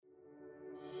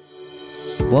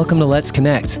Welcome to Let's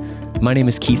Connect. My name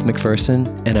is Keith McPherson,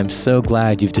 and I'm so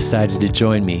glad you've decided to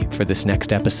join me for this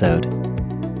next episode.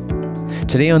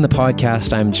 Today on the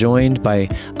podcast, I'm joined by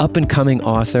up-and-coming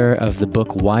author of the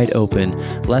book Wide Open.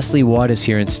 Leslie Watt is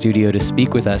here in studio to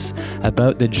speak with us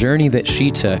about the journey that she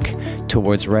took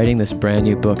towards writing this brand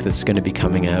new book that's going to be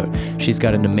coming out. She's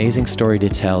got an amazing story to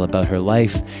tell about her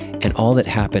life and all that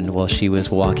happened while she was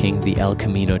walking the El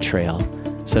Camino Trail.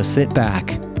 So sit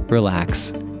back,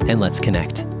 relax, and let's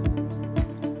connect.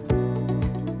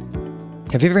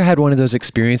 Have you ever had one of those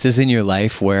experiences in your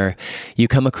life where you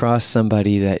come across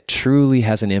somebody that truly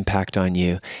has an impact on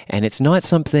you, and it's not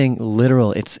something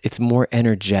literal, it's more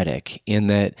energetic in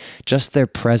that just their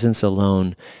presence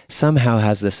alone somehow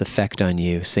has this effect on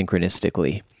you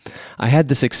synchronistically? I had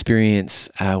this experience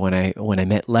when I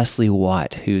met Leslie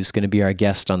Watt, who's going to be our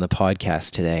guest on the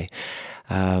podcast today.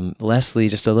 Leslie,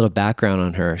 just a little background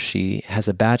on her. She has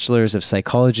a bachelor's of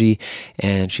psychology,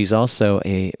 and she's also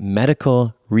a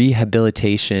medical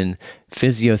rehabilitation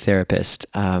physiotherapist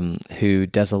who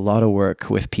does a lot of work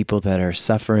with people that are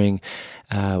suffering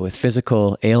with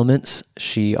physical ailments.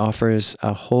 She offers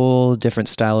a whole different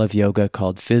style of yoga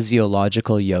called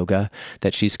physiological yoga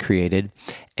that she's created,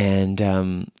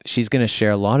 and she's going to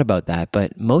share a lot about that.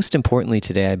 But most importantly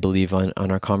today, I believe on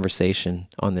our conversation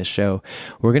on this show,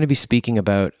 we're going to be speaking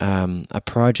about a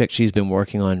project she's been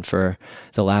working on for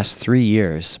the last 3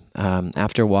 years.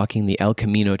 After walking the El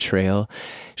Camino Trail,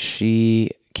 she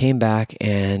came back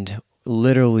and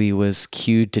literally was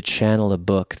cued to channel a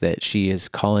book that she is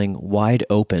calling Wide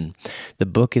Open. The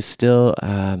book is still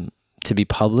to be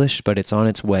published, but it's on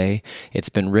its way. It's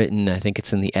been written. I think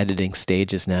it's in the editing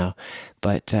stages now.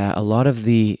 But a lot of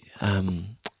the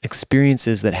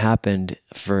experiences that happened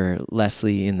for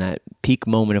Leslie in that peak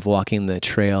moment of walking the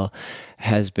trail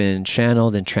has been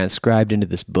channeled and transcribed into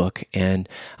this book. And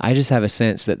I just have a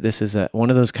sense that this is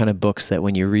one of those kind of books that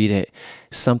when you read it,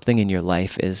 something in your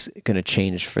life is going to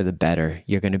change for the better.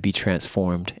 You're going to be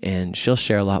transformed. And she'll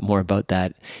share a lot more about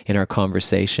that in our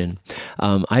conversation.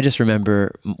 I just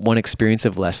remember one experience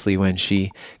of Leslie when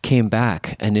she came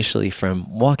back initially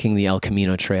from walking the El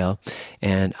Camino Trail.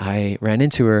 And I ran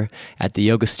into her at the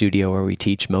yoga studio where we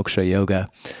teach Moksha Yoga.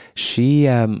 She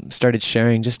started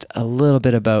sharing just a little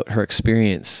bit about her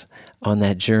experience on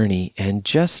that journey, and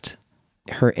just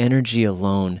her energy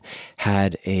alone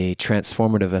had a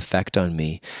transformative effect on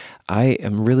me. I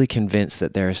am really convinced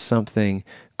that there is something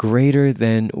greater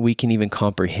than we can even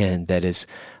comprehend that is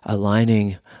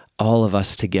aligning all of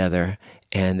us together.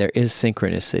 And there is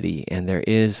synchronicity, and there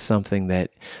is something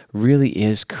that really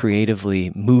is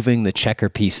creatively moving the checker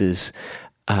pieces,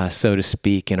 so to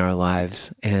speak, in our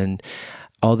lives. And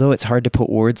although it's hard to put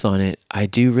words on it, I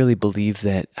do really believe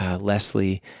that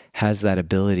Leslie has that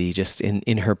ability just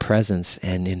in her presence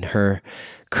and in her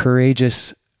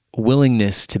courageous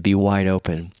willingness to be wide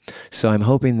open. So I'm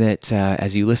hoping that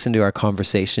as you listen to our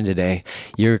conversation today,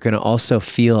 you're going to also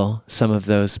feel some of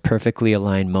those perfectly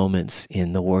aligned moments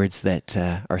in the words that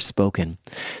are spoken.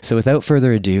 So without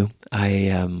further ado,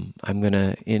 I'm going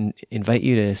to invite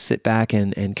you to sit back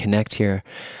and connect here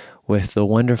with the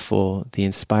wonderful, the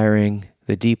inspiring,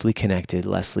 the deeply connected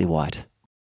Leslie Watt.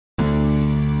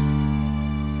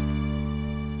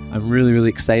 I'm really, really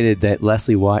excited that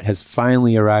Leslie Watt has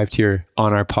finally arrived here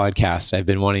on our podcast. I've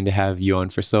been wanting to have you on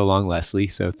for so long, Leslie.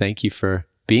 So thank you for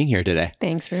being here today.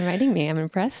 Thanks for inviting me. I'm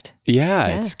impressed. Yeah,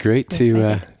 it's great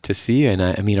to see you. And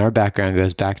I mean, our background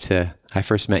goes back to, I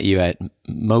first met you at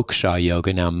Moksha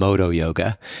Yoga, now Modo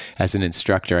Yoga, as an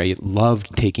instructor. I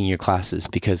loved taking your classes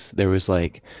because there was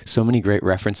like so many great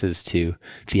references to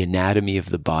the anatomy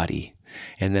of the body.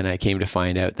 And then I came to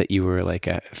find out that you were like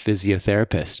a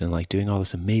physiotherapist and like doing all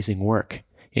this amazing work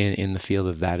in the field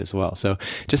of that as well. So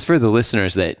just for the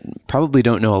listeners that probably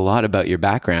don't know a lot about your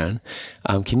background,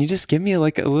 can you just give me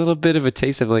like a little bit of a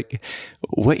taste of like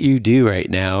what you do right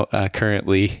now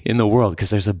currently in the world? Because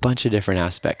there's a bunch of different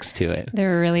aspects to it.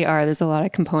 There really are. There's a lot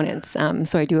of components.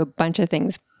 So I do a bunch of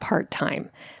things part-time.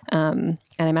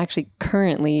 And I'm actually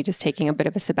currently just taking a bit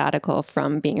of a sabbatical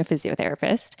from being a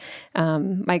physiotherapist.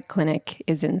 My clinic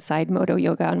is inside Modo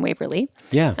Yoga on Waverly.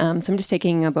 Yeah. So I'm just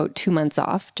taking about 2 months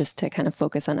off just to kind of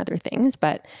focus on other things.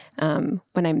 But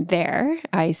when I'm there,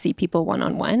 I see people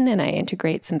one-on-one, and I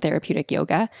integrate some therapeutic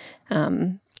yoga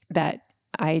that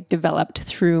I developed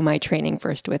through my training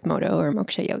first with Modo or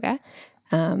Moksha Yoga.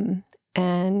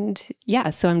 And yeah,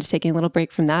 so I'm just taking a little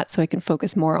break from that so I can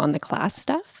focus more on the class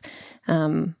stuff.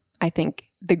 I think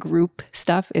the group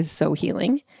stuff is so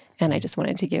healing. And I just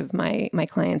wanted to give my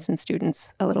clients and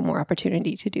students a little more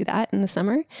opportunity to do that in the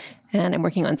summer. And I'm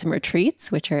working on some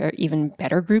retreats, which are even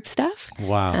better group stuff.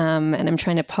 Wow. And I'm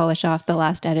trying to polish off the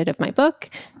last edit of my book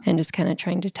and just kind of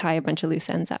trying to tie a bunch of loose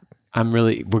ends up.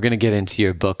 We're going to get into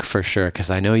your book for sure,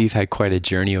 because I know you've had quite a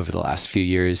journey over the last few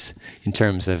years in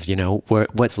terms of,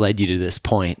 what's led you to this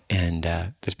point. And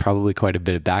there's probably quite a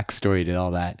bit of backstory to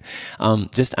all that.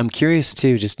 I'm curious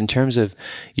too, just in terms of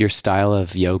your style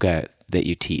of yoga that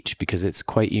you teach, because it's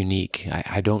quite unique.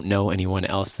 I don't know anyone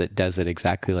else that does it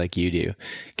exactly like you do.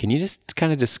 Can you just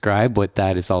kind of describe what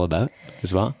that is all about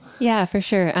as well? Yeah, for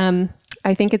sure.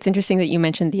 I think it's interesting that you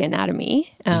mentioned the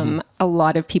anatomy. A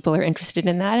lot of people are interested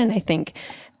in that. And I think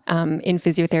in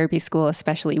physiotherapy school,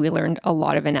 especially, we learned a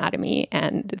lot of anatomy,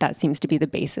 and that seems to be the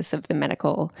basis of the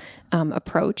medical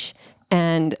approach.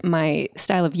 And my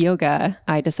style of yoga,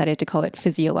 I decided to call it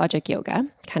physiologic yoga,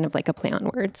 kind of like a play on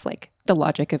words, like the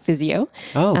logic of physio.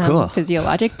 Oh, cool.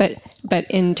 Physiologic, but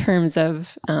in terms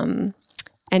of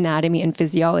anatomy and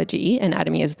physiology,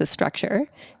 anatomy is the structure,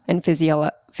 and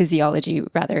physiology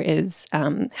rather is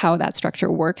how that structure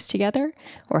works together,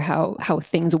 or how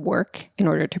things work in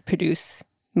order to produce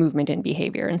movement and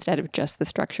behavior instead of just the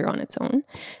structure on its own.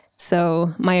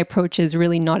 So my approach is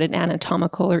really not an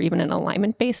anatomical or even an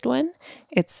alignment-based one.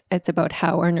 It's about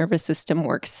how our nervous system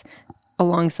works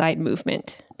alongside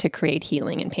movement to create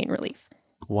healing and pain relief.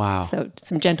 Wow. So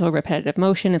some gentle repetitive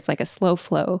motion. It's like a slow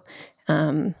flow.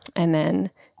 And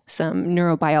then some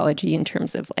neurobiology in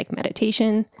terms of like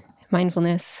meditation,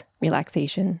 mindfulness,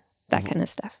 relaxation, that kind of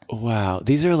stuff. Wow.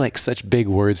 These are like such big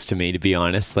words to me, to be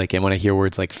honest. Like, and when I hear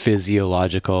words like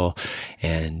physiological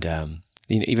and,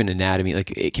 even anatomy, like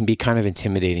it can be kind of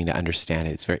intimidating to understand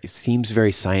it. It seems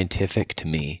very scientific to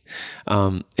me.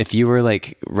 If you were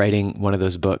like writing one of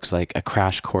those books, like a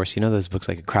crash course, those books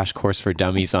like a crash course for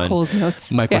dummies on Cole's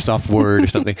Notes. Microsoft Word or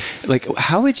something, like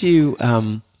how would you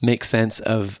make sense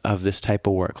of this type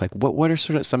of work? Like what are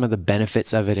sort of some of the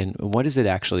benefits of it, and what does it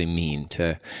actually mean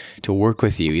to work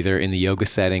with you, either in the yoga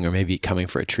setting or maybe coming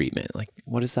for a treatment? Like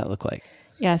what does that look like?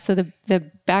 Yeah, so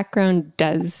the background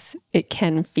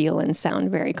can feel and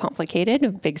sound very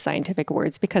complicated, big scientific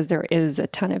words, because there is a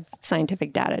ton of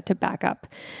scientific data to back up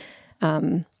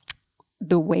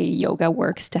the way yoga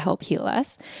works to help heal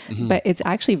us. Mm-hmm. But it's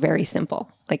actually very simple.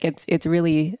 Like it's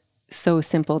really so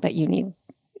simple that you need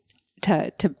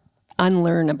to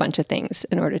unlearn a bunch of things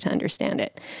in order to understand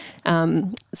it.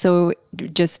 So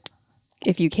just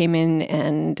if you came in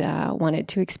and wanted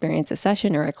to experience a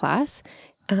session or a class,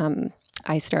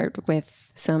 I start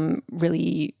with some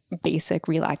really basic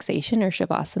relaxation or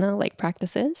shavasana-like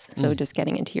practices. So just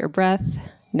getting into your breath,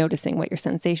 noticing what your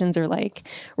sensations are like,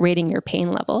 rating your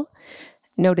pain level,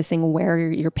 noticing where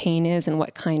your pain is and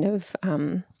what kind of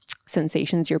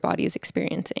sensations your body is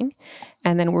experiencing,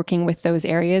 and then working with those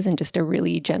areas in just a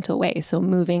really gentle way. So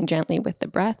moving gently with the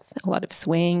breath, a lot of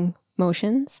swaying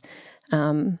motions,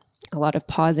 a lot of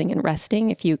pausing and resting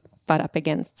if you butt up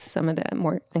against some of the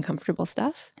more uncomfortable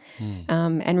stuff,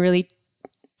 and really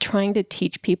trying to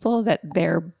teach people that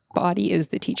their body is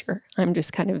the teacher. I'm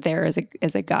just kind of there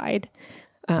as a guide.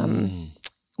 One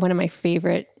of my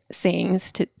favorite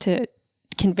sayings to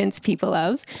convince people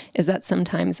of is that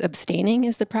sometimes abstaining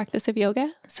is the practice of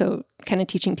yoga. So kind of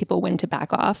teaching people when to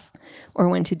back off or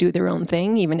when to do their own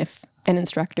thing, even if an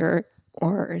instructor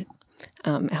or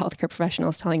a healthcare professional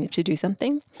is telling you to do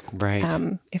something.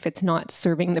 Right. If it's not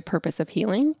serving the purpose of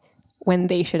healing, when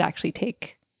they should actually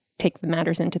take the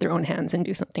matters into their own hands and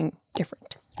do something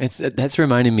different. That's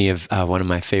reminding me of one of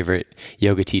my favorite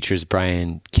yoga teachers,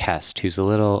 Brian Kest, who's a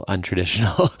little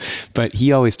untraditional, but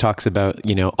he always talks about,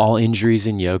 all injuries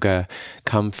in yoga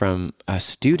come from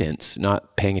students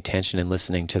not paying attention and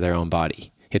listening to their own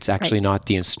body. It's actually not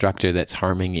the instructor that's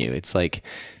harming you. It's like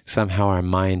somehow our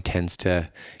mind tends to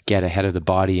get ahead of the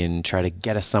body and try to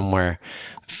get us somewhere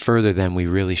further than we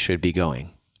really should be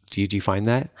going. Do you find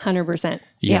that? 100%.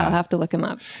 Yeah. I'll have to look him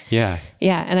up. Yeah.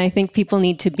 Yeah. And I think people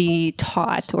need to be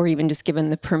taught or even just given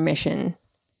the permission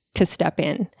to step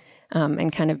in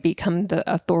and kind of become the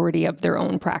authority of their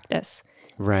own practice.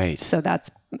 Right. So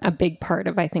that's a big part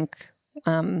of, I think,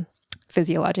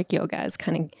 physiologic yoga is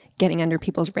kind of getting under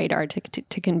people's radar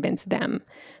to convince them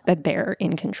that they're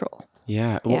in control.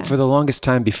 Yeah. Well, for the longest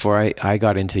time before I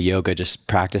got into yoga, just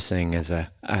practicing as a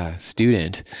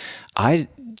student, I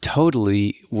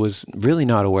totally was really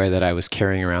not aware that I was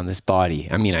carrying around this body.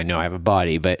 I mean, I know I have a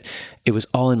body, but it was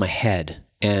all in my head.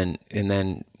 And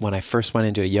then when I first went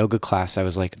into a yoga class, I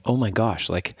was like, oh my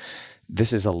gosh, like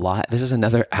this is this is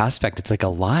another aspect. It's like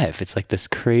alive. It's like this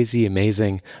crazy,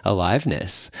 amazing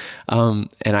aliveness. And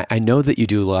I know that you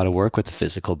do a lot of work with the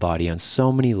physical body on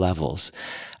so many levels.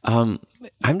 I'm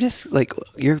just like,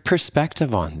 your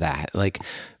perspective on that. Like,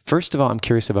 first of all, I'm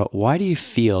curious about, why do you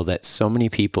feel that so many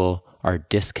people are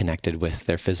disconnected with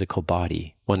their physical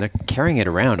body when they're carrying it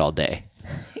around all day?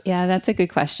 Yeah, that's a good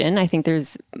question. I think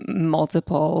there's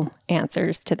multiple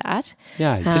answers to that.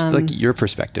 Yeah, just like your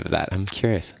perspective of that. I'm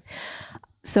curious.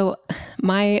 So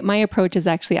my approach is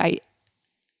actually,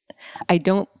 I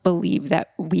don't believe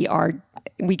that we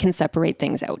can separate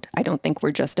things out. I don't think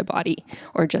we're just a body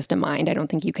or just a mind. I don't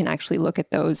think you can actually look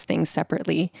at those things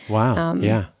separately. Wow.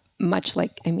 Yeah. Much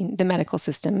like, the medical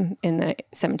system in the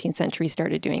 17th century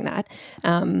started doing that.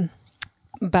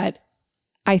 But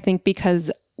I think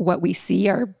because what we see,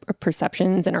 our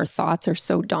perceptions and our thoughts are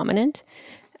so dominant,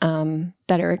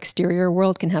 that our exterior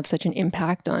world can have such an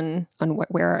impact on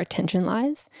where our attention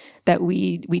lies, that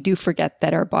we do forget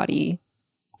that our body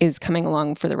is coming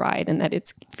along for the ride, and that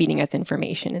it's feeding us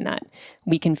information, and that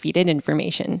we can feed it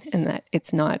information, and that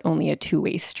it's not only a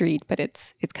two-way street, but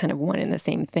it's kind of one and the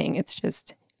same thing. It's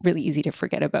just really easy to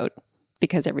forget about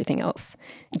because everything else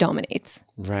dominates.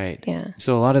 Right. Yeah.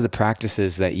 So a lot of the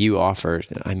practices that you offer,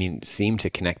 seem to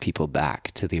connect people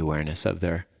back to the awareness of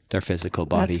their physical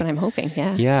body. That's what I'm hoping.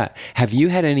 Yeah. Yeah. Have you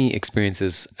had any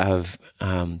experiences of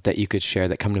that you could share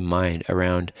that come to mind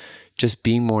around just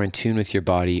being more in tune with your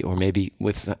body, or maybe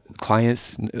with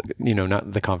clients,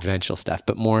 not the confidential stuff,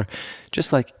 but more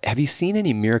just like, have you seen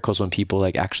any miracles when people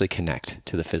like actually connect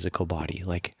to the physical body?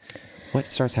 Like, what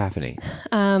starts happening?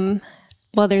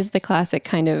 Well, there's the classic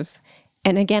kind of,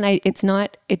 and again,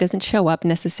 it doesn't show up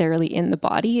necessarily in the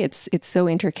body. It's so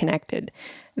interconnected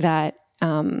that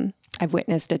I've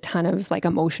witnessed a ton of like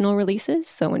emotional releases.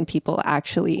 So when people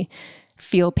actually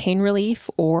feel pain relief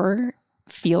or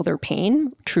feel their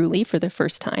pain truly for the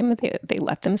first time, they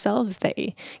let themselves,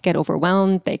 they get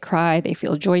overwhelmed, they cry, they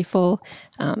feel joyful,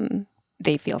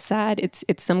 they feel sad.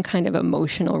 It's some kind of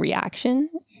emotional reaction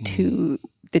to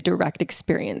the direct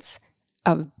experience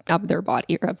of their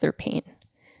body or of their pain.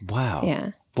 Wow.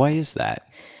 Yeah. Why is that?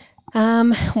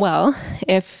 Well,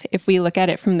 if we look at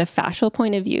it from the fascial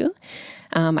point of view,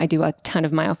 I do a ton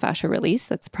of myofascial release.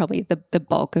 That's probably the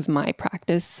bulk of my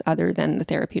practice, other than the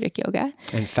therapeutic yoga.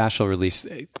 And fascial release,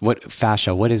 what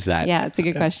is that? Yeah, it's a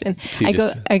good question.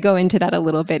 I go into that a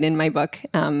little bit in my book,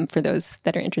 for those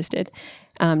that are interested,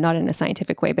 not in a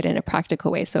scientific way, but in a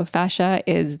practical way. So fascia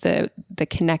is the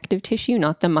connective tissue,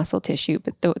 not the muscle tissue,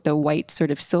 but the white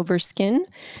sort of silver skin,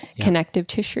 connective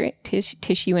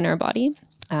tissue in our body.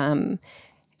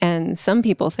 And some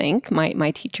people think,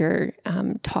 my teacher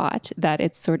taught, that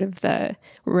it's sort of the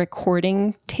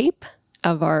recording tape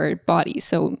of our body.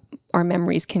 So our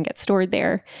memories can get stored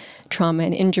there. Trauma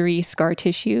and injury, scar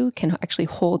tissue can actually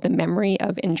hold the memory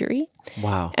of injury.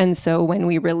 Wow. And so when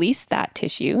we release that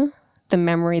tissue, the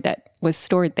memory that was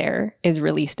stored there is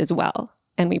released as well,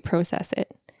 and we process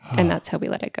it. And that's how we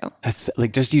let it go. That's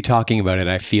like, just you talking about it,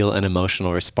 I feel an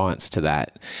emotional response to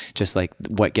that. Just like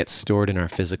what gets stored in our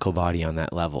physical body on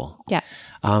that level. Yeah.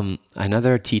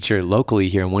 Another teacher locally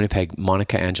here in Winnipeg,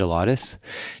 Monica Angelatis,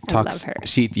 talks. I love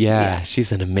her.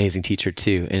 She's an amazing teacher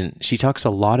too, and she talks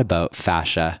a lot about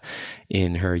fascia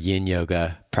in her yin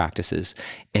yoga practices.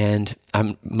 And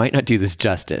I might not do this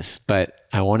justice, but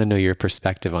I want to know your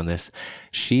perspective on this.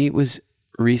 She was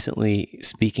recently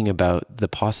speaking about the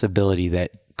possibility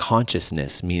that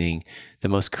consciousness, meaning the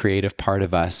most creative part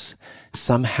of us,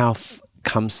 somehow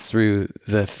comes through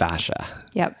the fascia.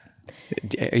 Yep.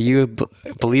 Are you a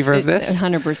believer of this?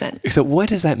 100%. So what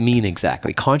does that mean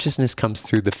exactly? Consciousness comes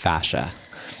through the fascia.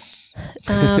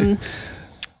 To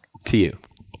you.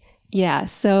 Yeah.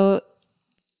 So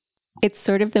it's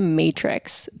sort of the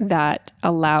matrix that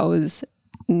allows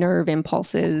nerve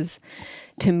impulses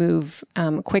to move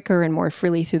quicker and more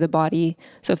freely through the body.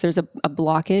 So if there's a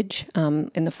blockage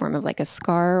in the form of like a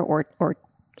scar or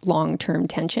long-term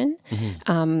tension,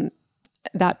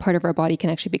 that part of our body can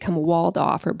actually become walled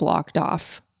off or blocked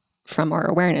off from our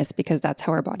awareness, because that's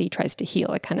how our body tries to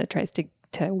heal. It kind of tries to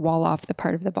wall off the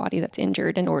part of the body that's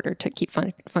injured in order to keep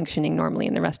functioning normally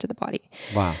in the rest of the body.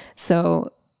 Wow.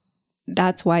 So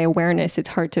that's why awareness, it's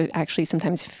hard to actually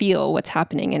sometimes feel what's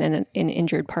happening in an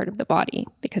injured part of the body,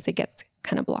 because it gets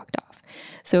kind of blocked off.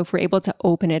 So if we're able to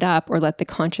open it up, or let the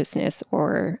consciousness,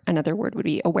 or another word would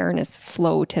be awareness,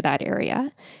 flow to that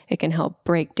area, it can help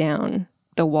break down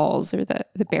the walls or the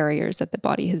barriers that the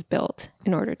body has built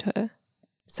in order to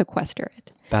sequester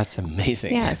it. That's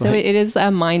amazing. Yeah. So it is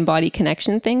a mind-body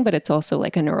connection thing, but it's also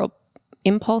like a neural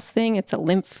impulse thing. It's a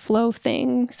lymph flow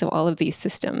thing. So all of these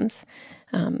systems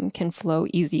can flow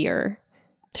easier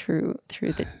through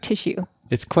the tissue.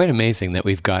 It's quite amazing that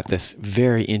we've got this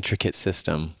very intricate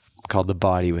system called the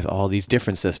body with all these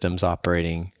different systems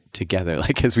operating together.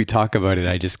 Like as we talk about it,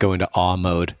 I just go into awe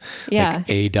mode, like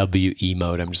AWE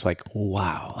mode. I'm just like,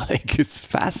 wow, like it's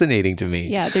fascinating to me.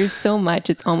 Yeah, there's so much.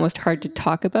 It's almost hard to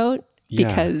talk about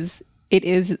because it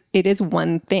is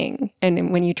one thing.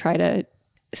 And when you try to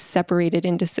separate it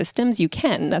into systems, you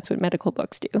can. That's what medical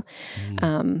books do.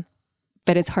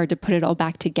 But it's hard to put it all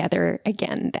back together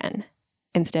again then,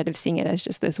 instead of seeing it as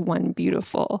just this one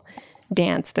beautiful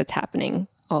dance that's happening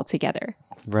all together.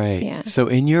 Right. Yeah. So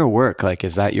in your work, like,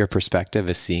 is that your perspective,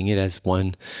 is seeing it as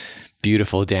one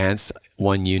beautiful dance,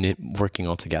 one unit working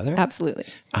all together? Absolutely.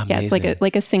 Amazing. Yeah, it's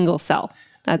like a single cell.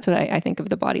 That's what I think of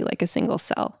the body, like a single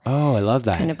cell. Oh, I love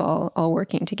that. Kind of all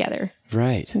working together.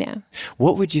 Right. Yeah.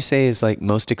 What would you say is like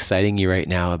most exciting you right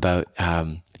now about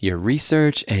your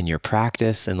research and your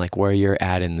practice and like where you're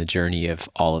at in the journey of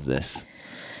all of this?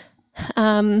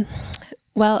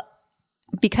 Well,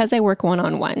 because I work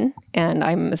one-on-one and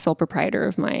I'm a sole proprietor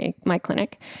of my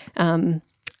clinic,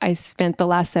 I spent the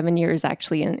last 7 years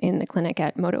actually in the clinic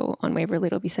at Modo on Waverly.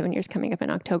 It'll be 7 years coming up in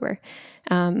October.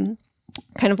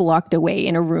 Kind of locked away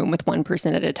in a room with one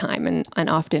person at a time. And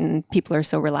often people are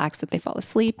so relaxed that they fall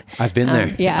asleep. I've been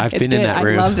there. Yeah, I've been in that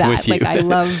room I love that. with you. Like, I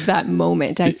love that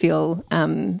moment. I feel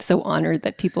so honored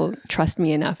that people trust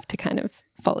me enough to kind of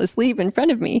fall asleep in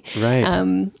front of me.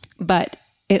 Right. But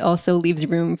it also leaves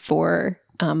room for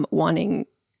wanting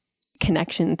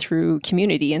connection through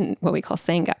community and what we call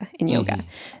Sangha in yoga.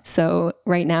 So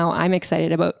right now I'm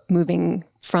excited about moving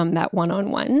from that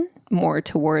one-on-one more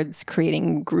towards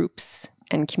creating groups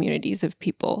and communities of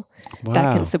people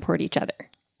that can support each other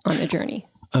on the journey.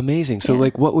 Amazing. So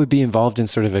like what would be involved in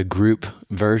sort of a group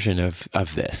version of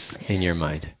this in your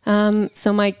mind?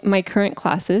 So my current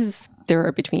classes, there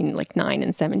are between like 9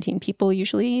 and 17 people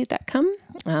usually that come.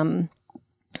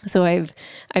 So I've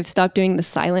stopped doing the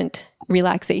silent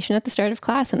relaxation at the start of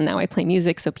class, and now I play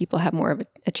music so people have more of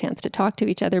a chance to talk to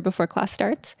each other before class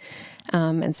starts,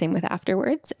 and same with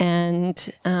afterwards.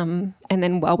 And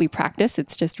then while we practice,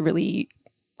 it's just really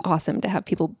awesome to have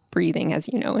people breathing, as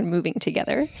you know, and moving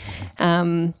together.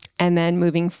 And then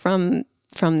moving from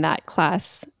that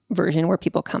class version where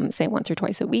people come, say, once or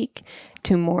twice a week,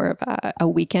 to more of a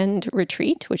weekend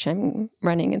retreat, which I'm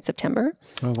running in September.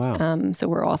 Oh, wow. So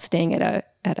we're all staying at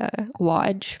a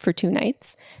lodge for 2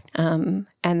 nights. And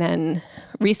then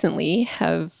recently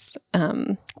have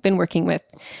been working with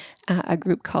a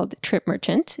group called Trip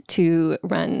Merchant to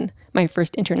run my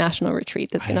first international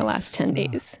retreat that's going to last 10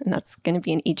 days. And that's going to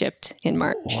be in Egypt in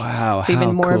March. Wow. So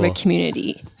even more cool. of a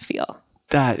community feel.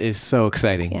 That is so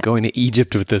exciting. Going to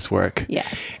Egypt with this work.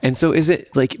 Yes. And so is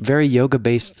it like very yoga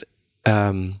based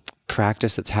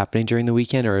practice that's happening during the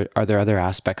weekend, or are there other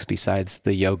aspects besides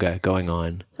the yoga going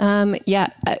on?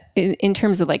 In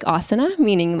terms of like asana,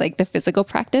 meaning like the physical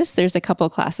practice, there's a couple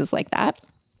classes like that.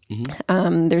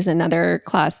 There's another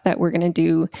class that we're going to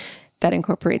do that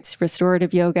incorporates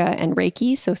restorative yoga and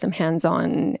Reiki, so some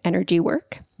hands-on energy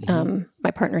work.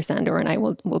 My partner Sandor and I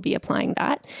will be applying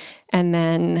that. And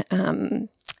then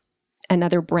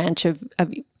another branch of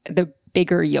the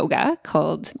bigger yoga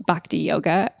called Bhakti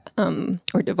Yoga,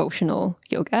 or devotional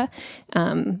yoga,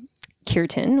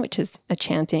 Kirtan, which is a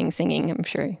chanting, singing. I'm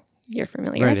sure you're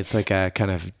familiar. Right. It's like a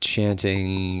kind of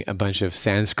chanting a bunch of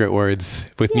Sanskrit words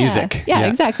with music. Yeah,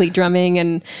 exactly. Drumming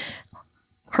and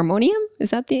harmonium. Is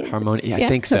that the harmonium? Yeah, I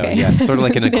think so. Okay. Yeah. Sort of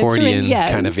like an accordion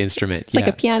kind of instrument. It's like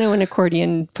a piano and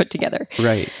accordion put together.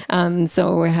 Right.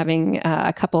 So we're having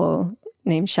a couple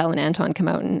named Shell and Anton come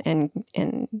out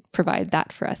and provide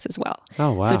that for us as well.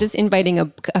 Oh, wow. So just inviting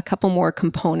a couple more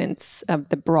components of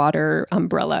the broader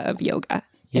umbrella of yoga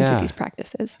into these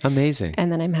practices. Amazing.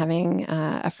 And then I'm having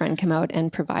a friend come out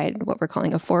and provide what we're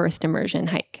calling a forest immersion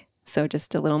hike. So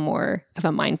just a little more of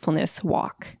a mindfulness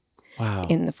walk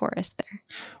in the forest there.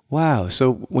 Wow.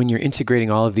 So when you're integrating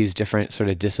all of these different sort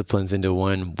of disciplines into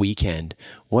one weekend,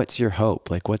 what's your hope?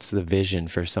 Like, what's the vision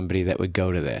for somebody that would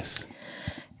go to this?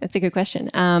 That's a good question.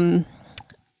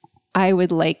 I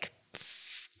would like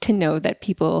to know that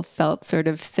people felt sort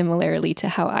of similarly to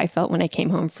how I felt when I came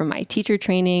home from my teacher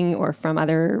training or from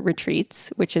other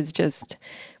retreats, which is just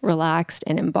relaxed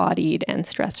and embodied and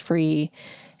stress-free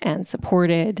and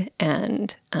supported,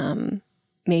 and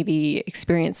maybe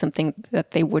experience something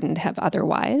that they wouldn't have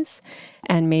otherwise,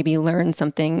 and maybe learn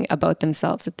something about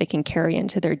themselves that they can carry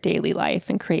into their daily life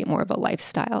and create more of a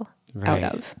lifestyle out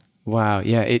of. Wow.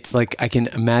 Yeah. It's like, I can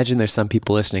imagine there's some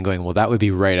people listening going, well, that would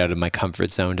be right out of my comfort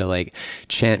zone to like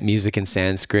chant music in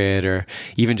Sanskrit, or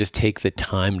even just take the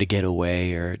time to get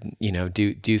away, or,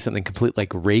 do something complete like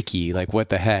Reiki. Like, what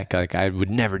the heck? Like, I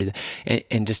would never do that.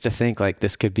 And just to think like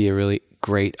this could be a really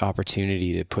great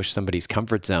opportunity to push somebody's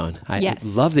comfort zone. I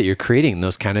love that you're creating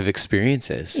those kind of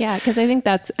experiences. Yeah. Cause I think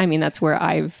that's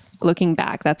where looking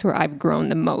back, that's where I've grown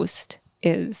the most,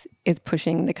 is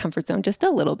pushing the comfort zone just a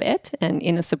little bit, and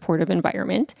in a supportive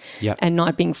environment, and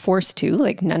not being forced to.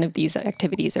 Like, none of these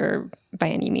activities are by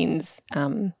any means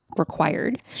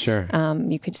required. Sure.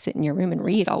 You could sit in your room and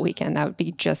read all weekend. That would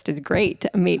be just as great,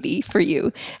 maybe, for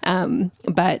you.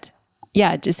 But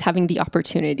yeah, just having the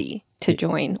opportunity to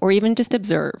join, or even just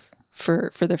observe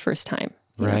for the first time.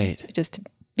 Right. Just to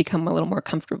become a little more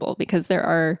comfortable, because there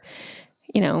are,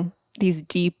 this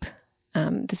deep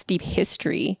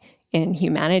history in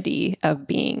humanity of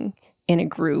being in a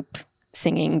group,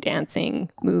 singing, dancing,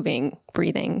 moving,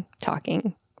 breathing,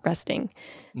 talking, resting,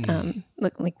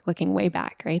 looking way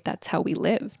back, right? That's how we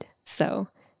lived. So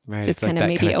just kind of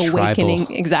maybe awakening.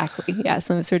 Tribal. Exactly. Yeah.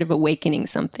 Some sort of awakening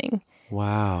something.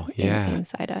 Wow. Yeah.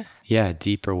 Inside us. Yeah.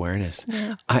 Deep awareness.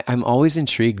 Yeah. I'm always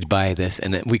intrigued by this.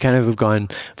 And we kind of have gone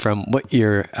from what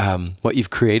you've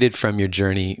created from your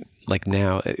journey. Like,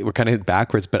 now we're kind of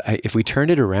backwards, but if we turn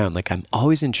it around, like, I'm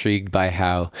always intrigued by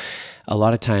how a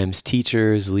lot of times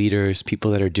teachers, leaders,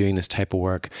 people that are doing this type of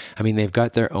work, I mean, they've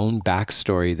got their own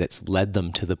backstory that's led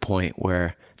them to the point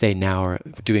where they now are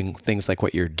doing things like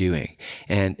what you're doing.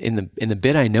 And in the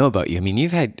bit I know about you, I mean,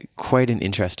 you've had quite an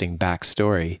interesting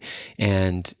backstory,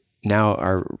 and now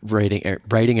are writing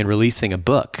and releasing a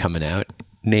book coming out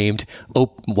named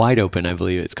Wide Open, I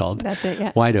believe it's called. That's it,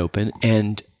 yeah. Wide Open.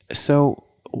 And so,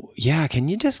 yeah, can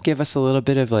you just give us a little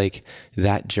bit of like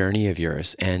that journey of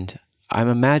yours? And I'm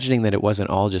imagining that it wasn't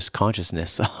all just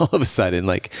consciousness all of a sudden,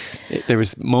 like there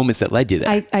was moments that led you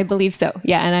there. I believe so.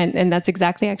 Yeah. And that's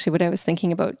exactly actually what I was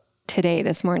thinking about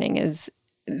this morning, is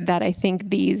that I think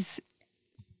these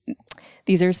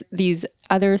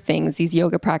other things, these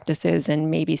yoga practices, and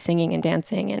maybe singing and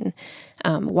dancing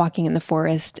and walking in the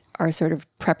forest, are sort of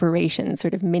preparation,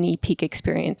 sort of mini peak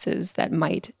experiences that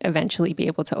might eventually be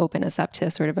able to open us up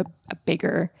to sort of a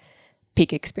bigger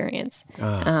peak experience.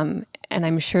 And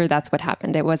I'm sure that's what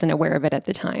happened. I wasn't aware of it at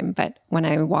the time, but when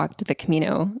I walked the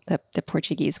Camino, the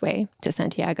Portuguese way to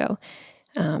Santiago,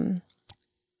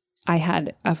 I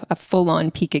had a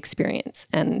full-on peak experience.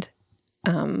 And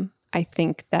I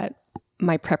think that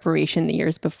my preparation the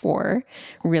years before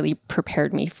really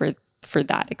prepared me for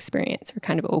that experience, or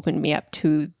kind of opened me up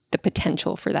to the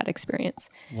potential for that experience.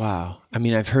 Wow. I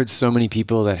mean, I've heard so many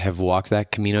people that have walked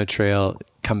that Camino trail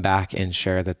come back and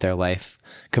share that their life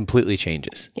completely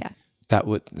changes. Yeah.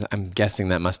 I'm guessing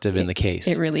that must have been the case.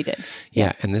 It really did.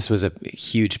 Yeah. And this was a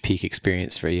huge peak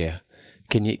experience for you.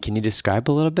 Can you describe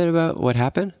a little bit about what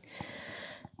happened?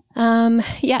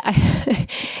 Yeah,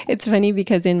 it's funny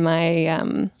because in my,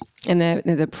 in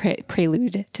the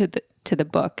prelude to the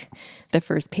book, the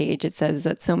first page, it says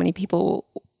that so many people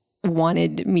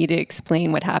wanted me to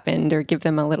explain what happened, or give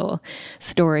them a little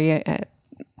story,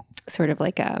 sort of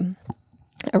like a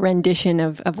rendition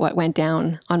of what went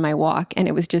down on my walk. And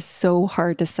it was just so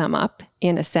hard to sum up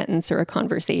in a sentence or a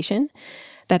conversation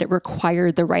that it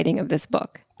required the writing of this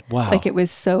book. Wow. Like, it was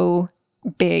so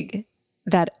big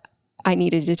that I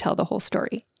needed to tell the whole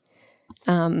story.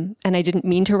 And I didn't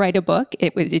mean to write a book.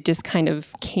 It just kind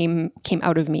of came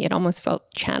out of me. It almost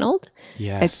felt channeled.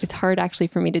 Yes. It's hard actually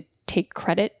for me to take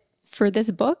credit for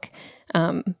this book,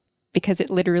 because it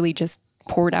literally just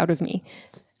poured out of me.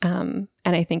 And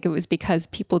I think it was because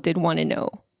people did want to know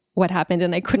what happened,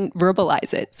 and I couldn't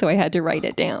verbalize it, so I had to write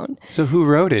it down. So who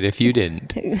wrote it if you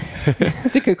didn't?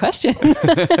 That's a good question.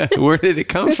 Where did it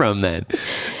come from then?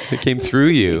 It came through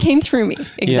you. It came through me,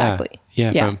 exactly.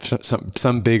 Yeah. From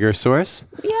some bigger source?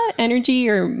 Yeah, energy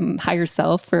or higher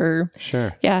self, or...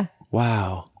 Sure. Yeah.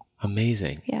 Wow.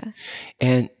 Amazing. Yeah.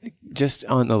 And just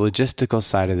on the logistical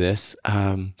side of this,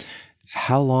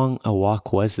 how long a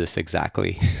walk was this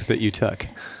exactly that you took?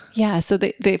 Yeah, so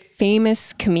the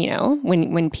famous Camino,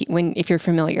 when if you're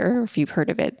familiar, or if you've heard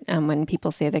of it, when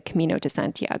people say the Camino de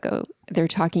Santiago, they're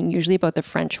talking usually about the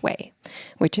French way,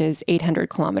 which is 800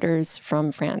 kilometers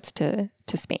from France to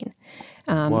Spain.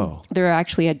 Whoa. There are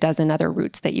actually a dozen other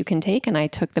routes that you can take, and I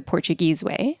took the Portuguese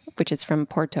way, which is from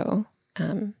Porto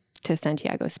to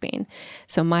Santiago, Spain.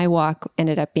 So my walk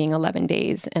ended up being 11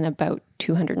 days and about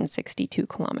 262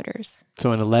 kilometers.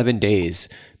 So in 11 days,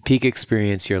 peak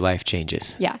experience, your life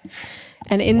changes. Yeah.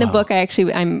 And in the book, I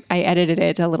edited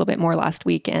it a little bit more last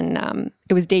week, and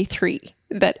it was day 3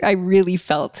 that I really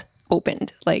felt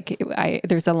opened. Like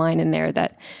there's a line in there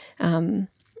that I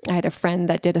had a friend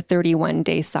that did a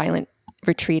 31-day silent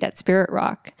retreat at Spirit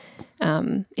Rock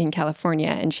in California.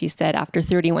 And she said after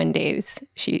 31 days,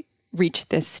 she reached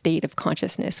this state of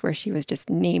consciousness where she was just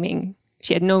naming.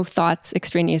 She had no thoughts,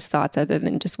 extraneous thoughts, other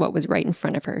than just what was right in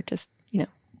front of her. Just,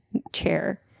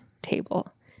 chair,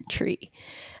 table, tree.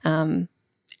 And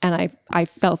I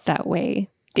felt that way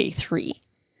day 3.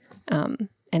 And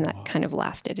that kind of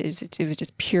lasted. It was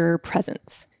just pure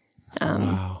presence.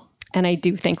 Wow. And I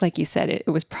do think, like you said, it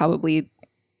was probably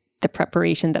the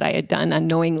preparation that I had done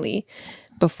unknowingly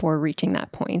before reaching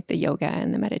that point, the yoga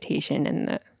and the meditation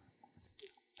and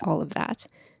all of that.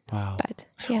 Wow. But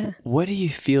yeah. What do you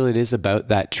feel it is about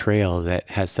that trail that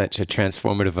has such a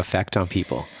transformative effect on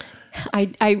people?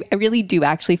 I really do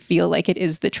actually feel like it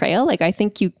is the trail. Like, I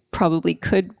think you probably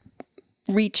could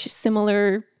reach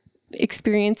similar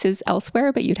experiences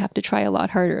elsewhere, but you'd have to try a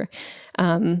lot harder.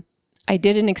 I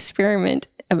did an experiment.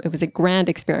 It was a grand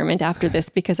experiment after this,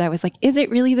 because I was like, is it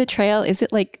really the trail? Is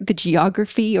it like the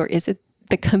geography, or is it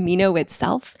the Camino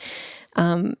itself?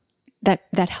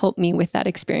 That helped me with that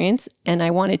experience. And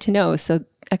I wanted to know. So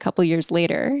a couple years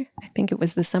later, I think it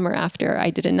was the summer after, I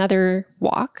did another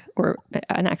walk, or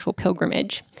an actual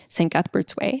pilgrimage, St.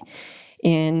 Cuthbert's Way,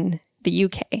 in the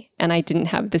UK. And I didn't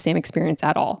have the same experience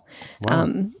at all.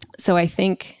 Wow. So I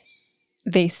think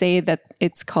they say that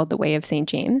it's called the Way of St.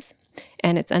 James,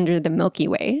 and it's under the Milky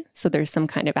Way. So there's some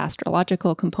kind of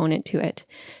astrological component to it.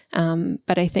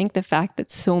 But I think the fact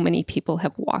that so many people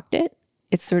have walked it,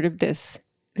 it's sort of this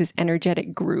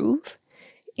energetic groove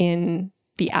in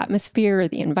the atmosphere or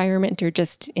the environment, or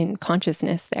just in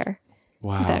consciousness there.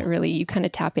 Wow. That really, you kind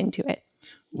of tap into it.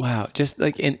 Wow. Just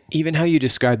like, and even how you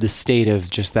describe the state of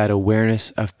just that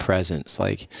awareness of presence,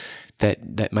 like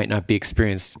that might not be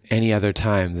experienced any other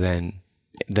time than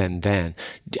then.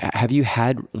 Have you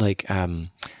had like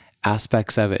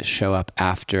aspects of it show up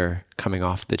after coming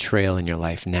off the trail in your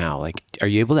life now? Like, are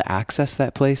you able to access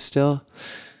that place still?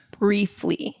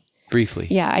 Briefly.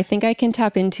 Yeah, I think I can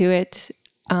tap into it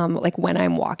like when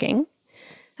I'm walking.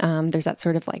 There's that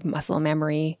sort of like muscle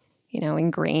memory,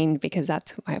 ingrained, because I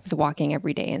was walking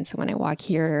every day. And so when I walk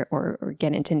here or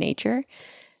get into nature,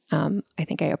 I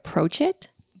think I approach it,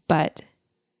 but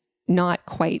not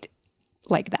quite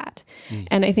like that.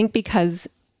 And I think because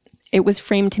it was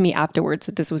framed to me afterwards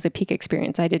that this was a peak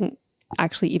experience, I didn't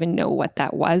actually even know what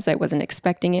that was. I wasn't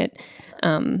expecting it.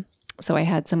 So I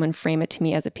had someone frame it to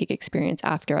me as a peak experience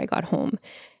after I got home.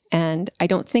 And I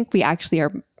don't think we actually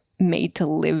are made to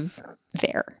live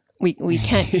there. We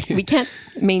can't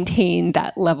maintain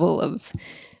that level of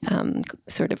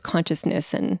sort of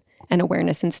consciousness and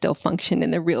awareness and still function in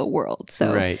the real world.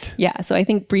 So right. Yeah, so I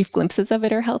think brief glimpses of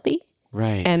it are healthy.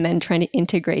 Right. And then trying to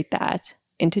integrate that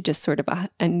into just sort of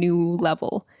a new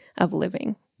level of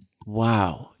living.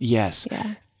 Wow. Yes.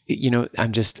 Yeah.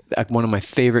 I'm just, one of my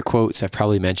favorite quotes, I've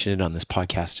probably mentioned it on this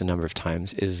podcast a number of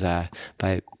times, is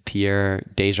by Pierre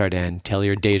Desjardins,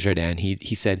 Teilhard Desjardins.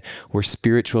 He said, we're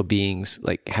spiritual beings,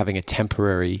 like having a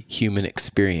temporary human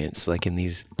experience, like in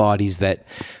these bodies that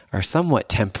are somewhat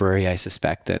temporary. I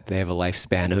suspect that they have a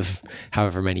lifespan of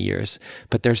however many years,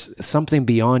 but there's something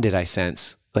beyond it, I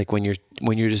sense. Like when you're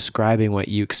describing what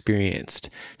you experienced,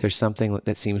 there's something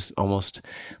that seems almost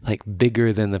like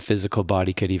bigger than the physical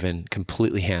body could even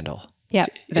completely handle. Yeah,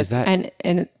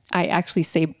 and I actually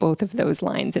say both of those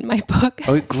lines in my book.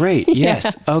 Oh, great! Yes.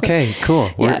 Yes. Okay.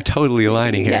 Cool. We're totally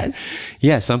aligning here. Yes.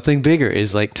 Yeah, something bigger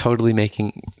is like totally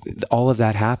making all of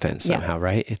that happen somehow,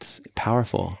 right? It's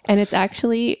powerful, and it's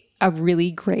actually a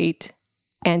really great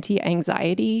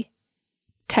anti-anxiety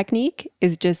technique.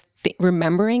 Is just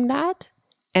remembering that.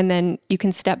 And then you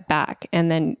can step back, and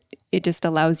then it just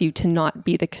allows you to not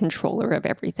be the controller of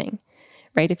everything,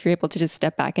 right? If you're able to just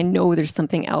step back and know there's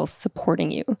something else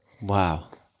supporting you. Wow.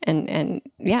 And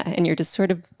you're just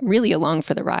sort of really along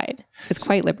for the ride. It's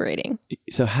quite liberating.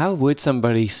 So how would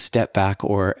somebody step back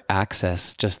or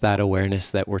access just that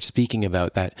awareness that we're speaking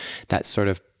about, that sort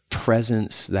of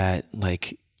presence, that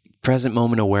like present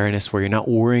moment awareness where you're not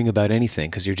worrying about anything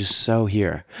because you're just so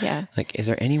here? Yeah. Like, is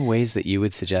there any ways that you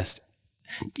would suggest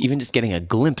even just getting a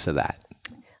glimpse of that?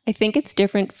 I think it's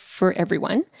different for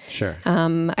everyone. Sure.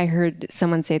 I heard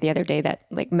someone say the other day that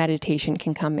like meditation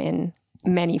can come in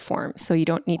many forms. So you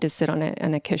don't need to sit on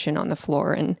a cushion on the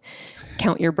floor and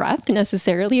count your breath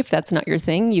necessarily. If that's not your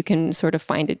thing, you can sort of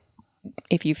find it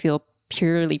if you feel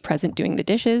purely present doing the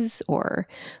dishes or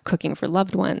cooking for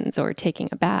loved ones or taking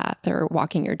a bath or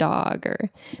walking your dog,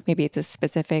 or maybe it's a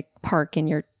specific park in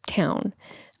your town.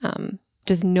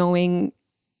 Just knowing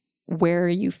where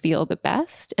you feel the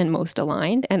best and most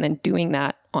aligned, and then doing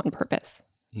that on purpose.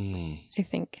 I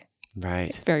think. Right.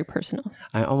 It's very personal.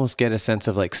 I almost get a sense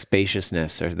of like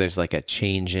spaciousness, or there's like a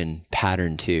change in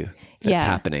pattern too that's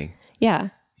happening. Yeah.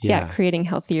 Creating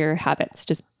healthier habits,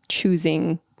 just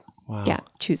choosing, Wow.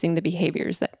 choosing the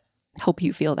behaviors that help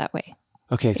you feel that way.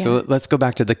 Okay, so let's go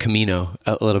back to the Camino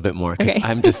a little bit more, because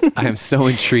I am so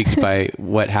intrigued by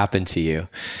what happened to you.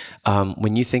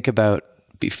 When you think about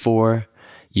before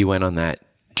you went on that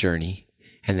journey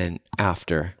and then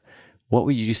after, what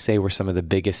would you say were some of the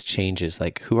biggest changes?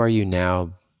 Like, who are you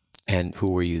now and who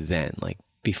were you then, like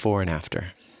before and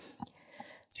after?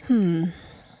 Because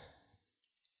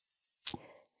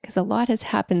a lot has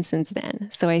happened since then.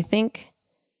 So I think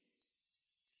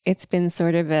it's been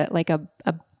sort of a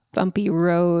bumpy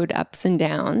road, ups and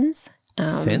downs.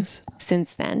 Since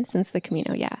then, since the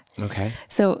Camino, yeah. Okay.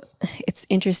 So it's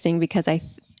interesting because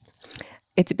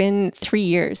it's been 3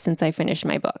 years since I finished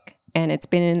my book, and it's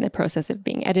been in the process of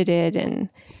being edited, and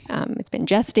it's been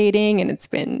gestating, and it's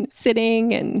been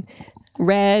sitting and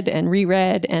read and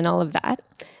reread and all of that.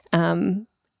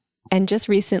 And just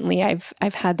recently,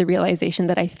 I've had the realization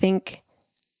that I think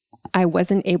I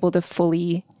wasn't able to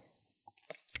fully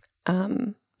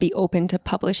be open to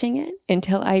publishing it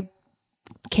until I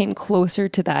came closer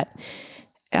to that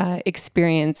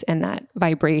experience and that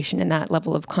vibration and that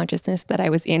level of consciousness that I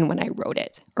was in when I wrote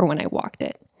it or when I walked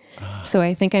it. So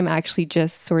I think I'm actually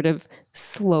just sort of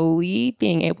slowly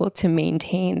being able to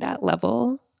maintain that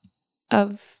level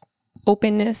of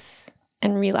openness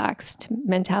and relaxed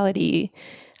mentality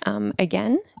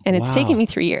again. And it's taken me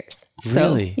 3 years. So,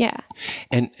 really? Yeah.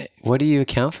 And what do you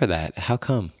account for that? How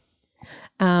come?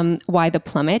 Why the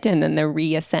plummet and then the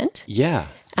reascent? Yeah.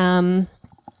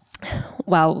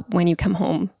 Well, when you come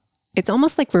home, it's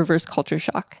almost like reverse culture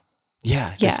shock.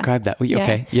 Yeah. Describe that.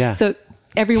 Okay. Yeah. So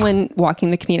everyone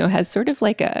walking the Camino has sort of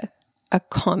like a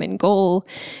common goal,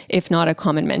 if not a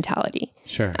common mentality.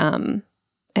 Sure. I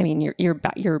mean,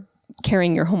 you're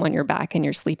carrying your home on your back, and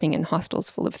you're sleeping in hostels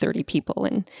full of 30 people,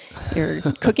 and you're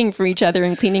cooking for each other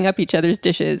and cleaning up each other's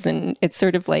dishes. And it's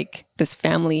sort of like this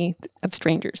family of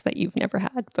strangers that you've never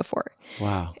had before.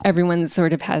 Wow. Everyone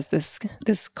sort of has this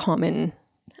common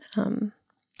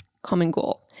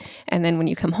goal. And then when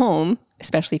you come home,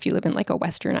 especially if you live in like a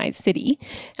westernized city,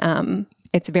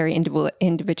 it's very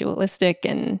individualistic,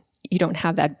 and you don't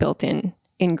have that built-in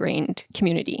ingrained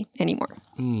community anymore.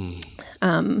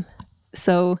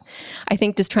 So I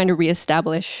think just trying to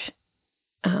reestablish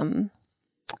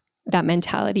that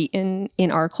mentality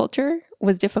in our culture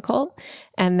was difficult.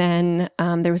 And then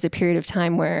there was a period of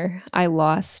time where I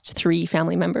lost 3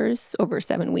 family members over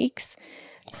 7 weeks.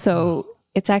 So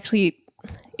it's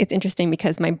interesting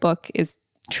because my book is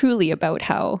truly about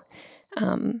how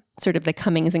sort of the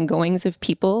comings and goings of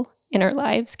people in our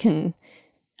lives can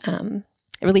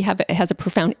it has a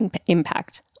profound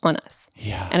impact on us.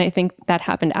 Yeah. And I think that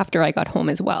happened after I got home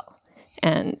as well.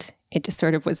 And it just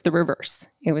sort of was the reverse.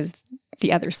 It was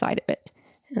the other side of it.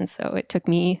 And so it took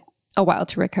me a while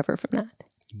to recover from that.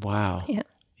 Wow. Yeah.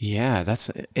 Yeah,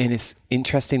 and it's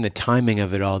interesting the timing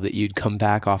of it all, that you'd come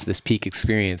back off this peak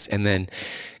experience and then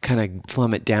kind of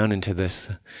plummet down into this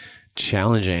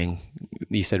challenging,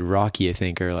 you said rocky, I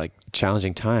think, or like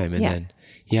challenging time. And then,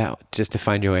 just to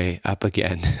find your way up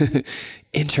again.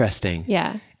 Interesting.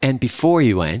 Yeah. And before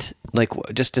you went, like,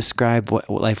 just describe what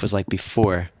life was like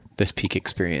before this peak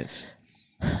experience.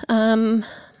 I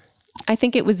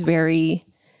think it was very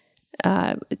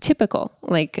typical.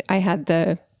 Like, I had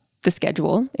the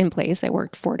schedule in place. I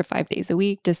worked 4 to 5 days a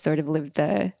week, just sort of lived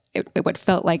what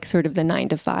felt like sort of the 9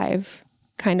 to 5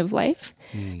 kind of life.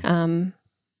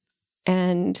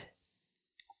 And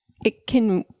it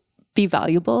can be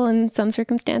valuable in some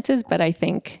circumstances, but I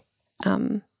think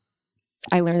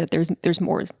I learned that there's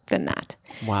more than that.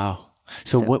 Wow.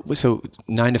 So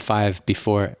 9 to 5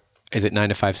 before, is it 9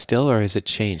 to 5 still, or has it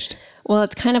changed? Well,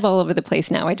 it's kind of all over the place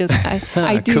now. I do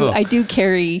Cool. I do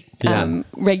carry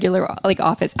regular like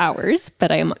office hours,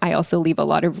 but I also leave a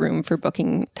lot of room for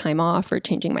booking time off or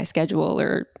changing my schedule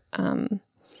or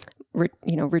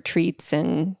retreats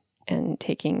and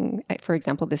taking, for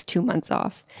example, this 2 months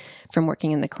off from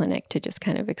working in the clinic to just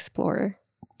kind of explore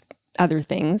other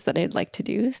things that I'd like to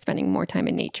do, spending more time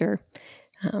in nature,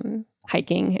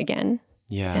 hiking again,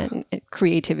 and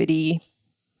creativity,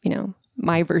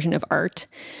 my version of art,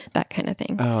 that kind of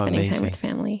thing. Oh, spending amazing. time with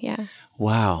family. Yeah.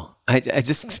 Wow. I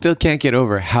just still can't get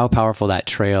over how powerful that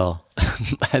trail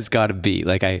has got to be.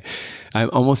 Like I'm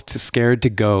almost scared to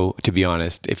go, to be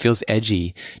honest. It feels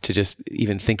edgy to just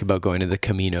even think about going to the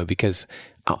Camino, because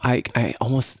I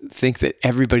almost think that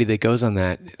everybody that goes on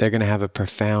that, they're going to have a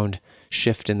profound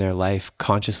shift in their life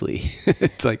consciously.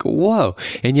 It's like, whoa.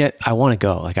 And yet I want to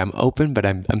go. Like, I'm open, but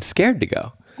I'm scared to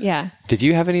go. Yeah. Did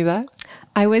you have any of that?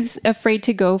 I was afraid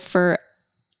to go for,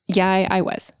 I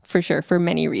was for sure, for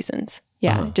many reasons.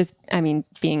 Yeah. Just, I mean,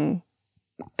 being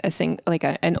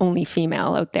an only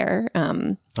female out there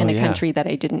in a country that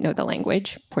I didn't know the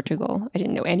language, Portugal. I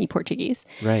didn't know any Portuguese.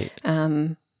 Right.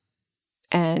 And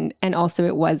also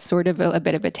it was sort of a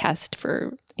bit of a test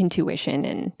for intuition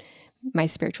and my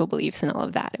spiritual beliefs and all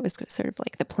of that. It was sort of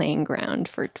like the playing ground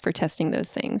for testing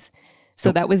those things.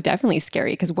 So that was definitely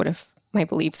scary, because what if my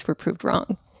beliefs were proved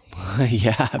wrong?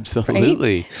 Yeah,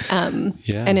 absolutely. Right?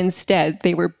 And instead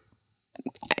they were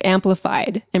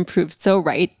amplified and proved so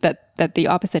right that the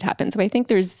opposite happened. So I think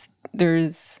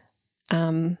there's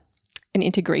an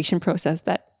integration process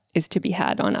that is to be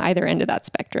had on either end of that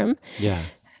spectrum. Yeah.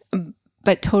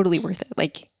 But totally worth it.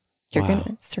 Like, you're going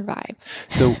to survive.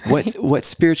 So what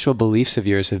spiritual beliefs of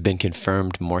yours have been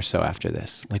confirmed more so after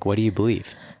this? Like, what do you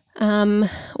believe?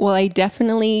 Well, I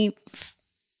definitely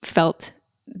felt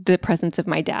the presence of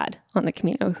my dad on the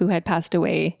Camino, who had passed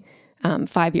away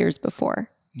 5 years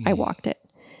before I walked it.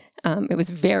 It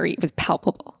was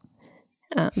palpable,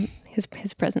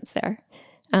 his presence there.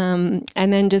 And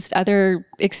then just other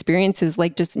experiences,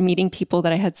 like just meeting people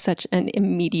that I had such an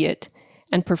immediate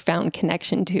and profound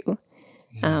connection to.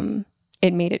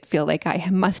 It made it feel like I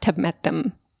must have met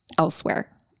them elsewhere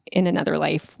in another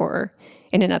life or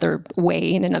in another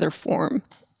way, in another form.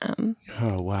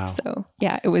 Oh, wow. So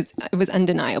yeah, it was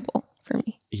undeniable for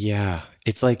me. Yeah.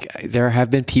 It's like there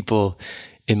have been people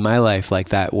in my life like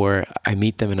that where I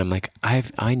meet them and I'm like,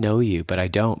 I know you, but I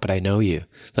don't, but I know you.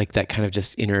 Like that kind of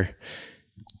just inner,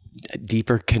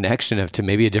 deeper connection to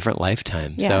maybe a different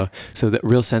lifetime. Yeah. So the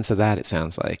real sense of that, it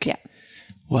sounds like. Yeah.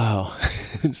 Wow.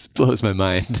 This blows my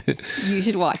mind. You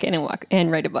should walk in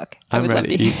and write a book. I'm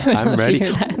ready. I'm ready. To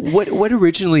hear that. What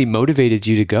originally motivated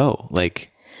you to go?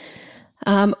 Like,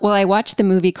 well, I watched the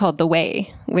movie called The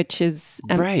Way, which is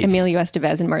Right. Emilio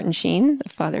Estevez and Martin Sheen, the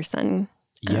father-son.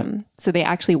 Yep. So they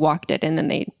actually walked it, and then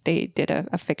they did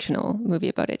a fictional movie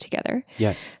about it together.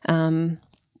 yes. So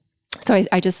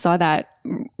I just saw that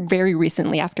very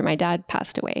recently after my dad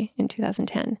passed away in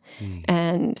 2010.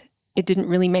 And it didn't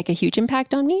really make a huge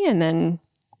impact on me. And then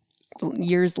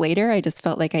years later, I just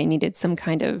felt like I needed some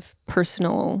kind of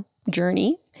personal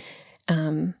journey.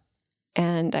 And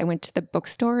I went to the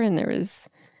bookstore, and there was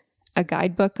a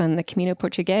guidebook on the Camino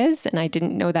Português, and I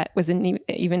didn't know that was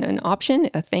even an option,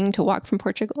 a thing to walk from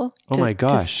Portugal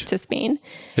to Spain.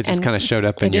 It just kind of showed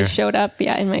up in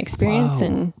my experience.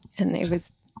 Whoa. And it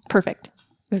was perfect.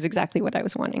 It was exactly what I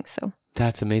was wanting. So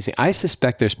That's amazing. I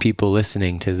suspect there's people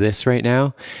listening to this right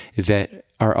now that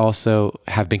are also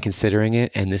have been considering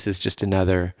it, and this is just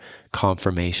another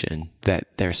confirmation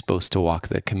that they're supposed to walk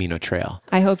the Camino Trail.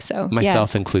 I hope so.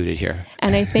 Myself included here.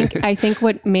 And I think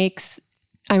what makes,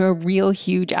 I'm a real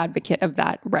huge advocate of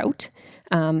that route.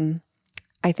 I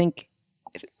think,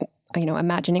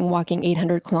 imagining walking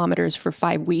 800 kilometers for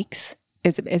 5 weeks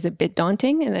is a bit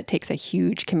daunting, and that takes a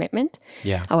huge commitment.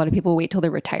 Yeah. A lot of people wait till they're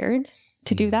retired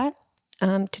to do that,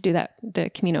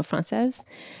 the Camino Frances.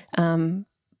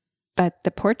 But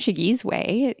the Portuguese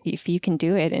way, if you can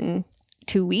do it in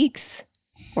 2 weeks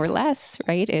or less,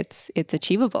 right? It's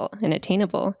achievable and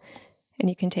attainable, and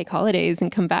you can take holidays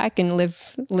and come back and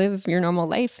live your normal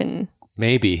life. And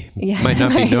maybe might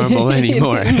not be normal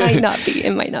anymore.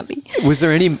 It might not be. Was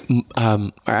there any,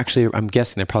 or actually I'm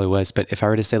guessing there probably was, but if I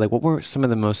were to say, like, what were some of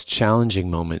the most challenging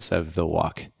moments of the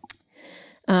walk?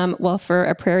 Well, for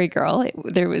a prairie girl,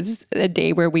 there was a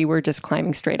day where we were just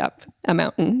climbing straight up a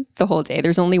mountain the whole day.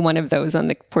 There's only one of those on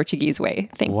the Portuguese way,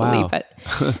 thankfully, Wow. but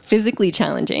physically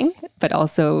challenging, but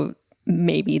also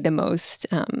maybe the most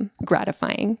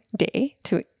gratifying day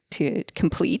to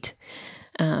complete.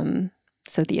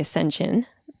 So the ascension,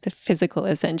 the physical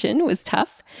ascension, was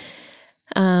tough.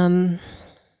 And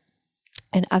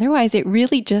otherwise, it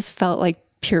really just felt like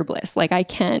pure bliss. Like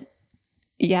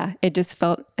it just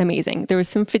felt amazing. There was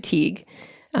some fatigue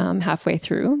halfway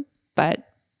through, but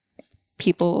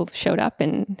people showed up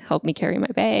and helped me carry my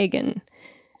bag. And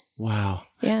Wow.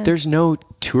 Yeah. There's no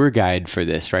tour guide for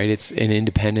this, right? It's an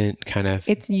independent kind of...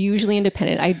 It's usually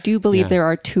independent. I do believe there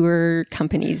are tour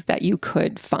companies that you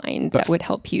could find that would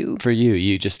help you. For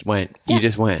you just went. Yeah. You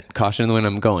just went. Caution to the wind,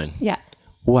 I'm going. Yeah.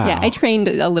 Wow. Yeah, I trained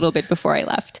a little bit before I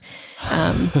left.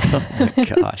 Oh my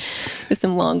gosh. With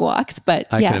some long walks, but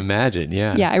I can imagine,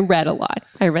 yeah. Yeah, I read a lot.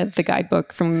 I read the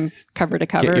guidebook from cover to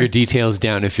cover. Get your details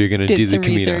down if you're going to do the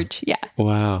Camino. Research. Yeah.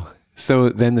 Wow. So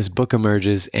then this book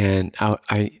emerges, and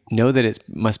I know that it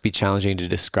must be challenging to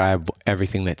describe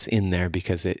everything that's in there,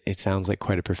 because it sounds like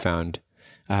quite a profound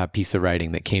piece of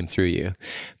writing that came through you.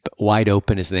 But Wide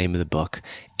Open is the name of the book.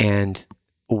 And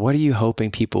what are you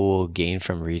hoping people will gain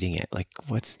from reading it? Like,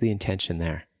 what's the intention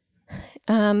there?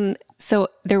 So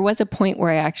there was a point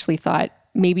where I actually thought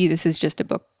maybe this is just a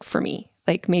book for me.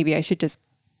 Like maybe I should just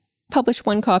publish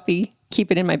one copy,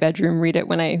 keep it in my bedroom, read it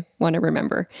when I want to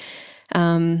remember.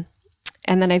 And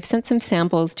then I've sent some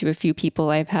samples to a few people.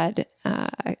 I've had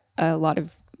a lot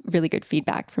of really good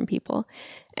feedback from people.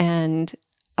 And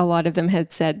a lot of them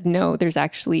had said, no, there's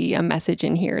actually a message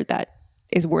in here that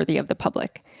is worthy of the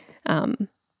public. And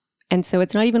so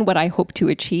it's not even what I hope to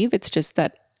achieve. It's just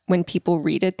that when people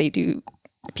read it,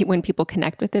 when people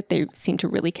connect with it, they seem to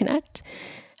really connect.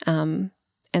 And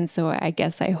so I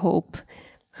guess I hope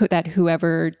that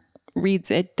whoever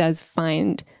reads it does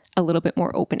find a little bit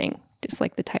more opening, just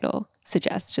like the title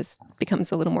suggests, just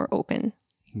becomes a little more open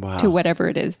to whatever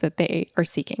it is that they are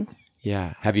seeking.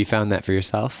 Yeah. Have you found that for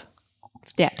yourself?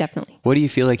 Yeah, definitely. What do you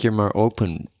feel like you're more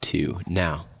open to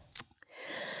now?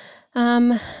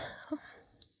 Well,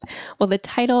 the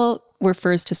title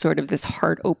refers to sort of this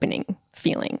heart opening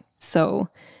feeling. So,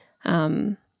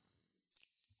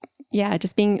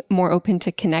 just being more open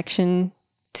to connection,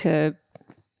 to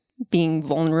being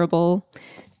vulnerable,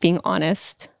 being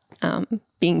honest,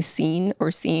 being seen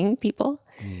or seeing people,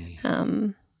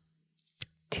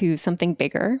 to something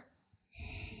bigger.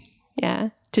 Yeah.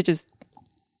 To just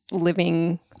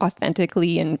living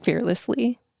authentically and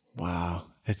fearlessly. Wow.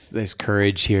 There's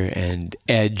courage here and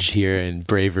edge here and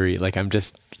bravery. Like, I'm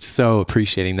just so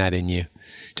appreciating that in you,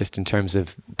 just in terms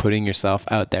of putting yourself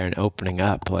out there and opening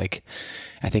up. Like,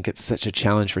 I think it's such a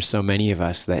challenge for so many of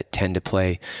us that tend to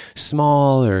play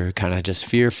small or kind of just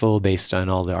fearful based on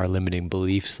all our limiting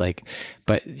beliefs. Like,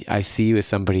 but I see you as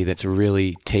somebody that's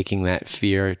really taking that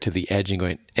fear to the edge and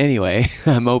going, anyway,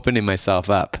 I'm opening myself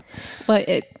up. Well,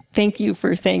 thank you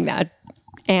for saying that.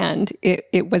 And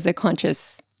it was a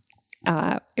conscious,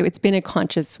 it's been a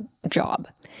conscious job,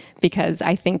 because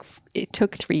I think it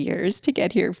took 3 years to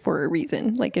get here for a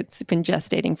reason. Like, it's been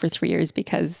gestating for 3 years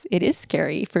because it is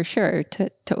scary for sure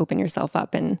to open yourself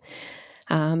up and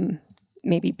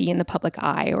maybe be in the public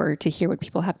eye or to hear what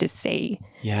people have to say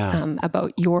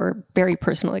about your very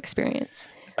personal experience.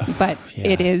 But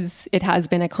it has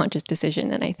been a conscious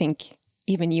decision. And I think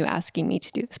even you asking me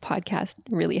to do this podcast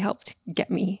really helped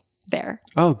get me there.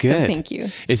 Oh, good. So thank you.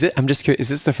 I'm just curious, is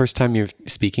this the first time you're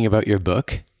speaking about your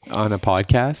book on a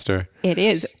podcast, or? It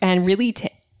is. And really to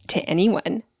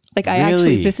anyone. Like,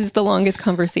 this is the longest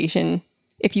conversation.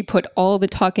 If you put all the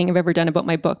talking I've ever done about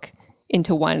my book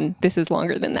into one, this is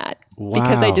longer than that. Wow.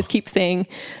 Because I just keep saying,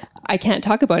 I can't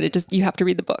talk about it. Just, you have to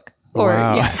read the book. Or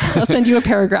I'll send you a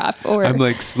paragraph. Or I'm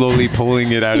like slowly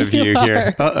pulling it out of you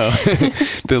here.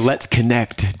 The Let's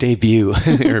Connect debut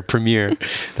or premiere.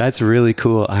 That's really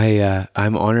cool.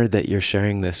 I'm honored that you're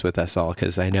sharing this with us all,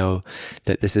 because I know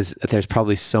that there's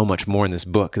probably so much more in this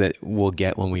book that we'll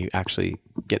get when we actually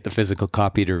get the physical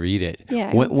copy to read it.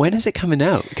 Yeah. When is it coming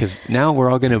out? Because now we're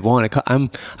all going to want to.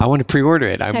 I want to pre-order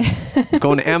it. I'm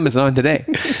going to Amazon today.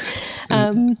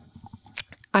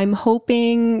 I'm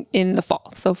hoping in the fall,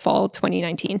 so fall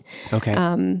 2019.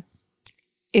 Okay.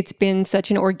 It's been such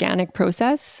an organic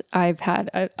process. I've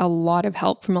had a lot of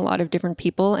help from a lot of different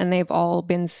people, and they've all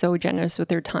been so generous with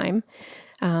their time.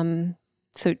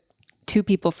 So 2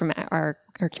 people from our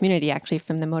community, actually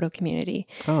from the Moto community.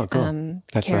 Oh, cool.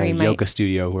 That's Carrie, the yoga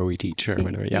studio where we teach or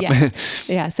whatever. Yep.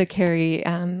 Yeah. So Carrie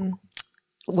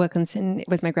Wilkinson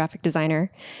was my graphic designer,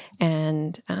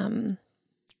 and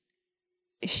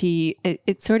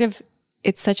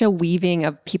it's such a weaving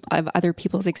of other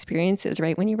people's experiences,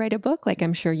 right? When you write a book, like,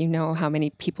 I'm sure you know how many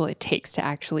people it takes to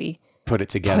actually put it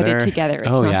together.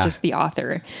 It's not just the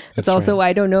author. It's also why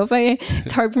I don't know if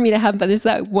it's hard for me to have, but there's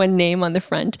that one name on the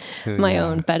front, my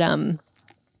own. But and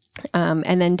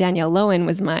then Danielle Lowen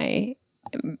was my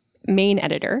main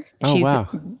editor. She's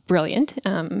brilliant,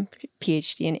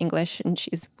 PhD in English, and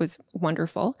was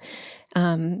wonderful.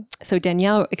 So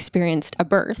Danielle experienced a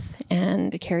birth,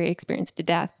 and Carrie experienced a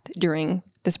death during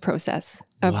this process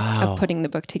of putting the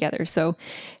book together. So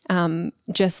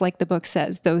just like the book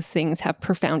says, those things have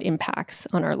profound impacts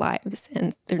on our lives,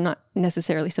 and they're not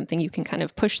necessarily something you can kind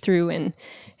of push through and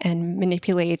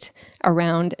manipulate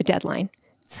around a deadline.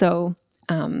 So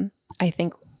I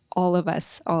think all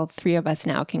 3 of us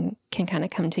now can kind of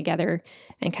come together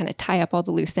and kind of tie up all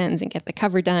the loose ends and get the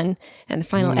cover done and the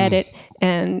final edit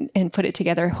and put it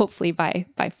together, hopefully by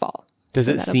fall. Does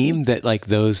it seem that, like,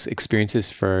 those experiences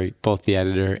for both the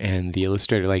editor and the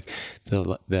illustrator, like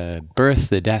the birth,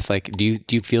 the death, like, do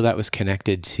you feel that was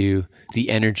connected to the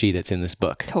energy that's in this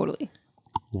book? Totally.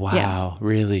 Wow. Yeah.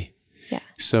 Really? Yeah.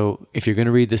 So if you're going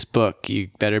to read this book, you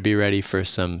better be ready for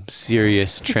some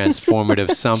serious transformative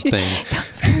something.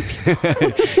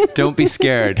 Don't be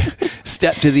scared.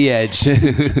 Step to the edge.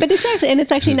 But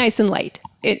it's actually nice and light.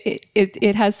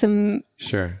 It has some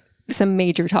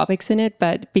major topics in it,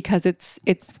 but because it's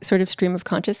sort of stream of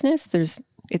consciousness,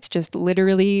 it's just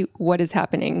literally what is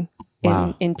happening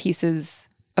in pieces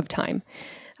of time.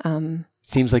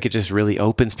 Seems like it just really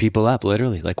opens people up,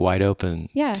 literally, like wide open.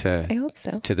 Yeah, I hope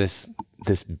so. To this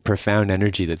profound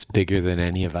energy that's bigger than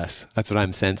any of us. That's what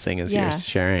I'm sensing as you're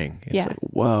sharing. It's like,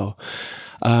 whoa.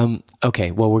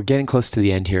 Okay, well, we're getting close to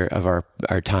the end here of our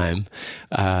time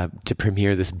to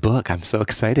premiere this book. I'm so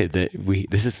excited that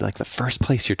this is like the first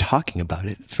place you're talking about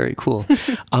it. It's very cool.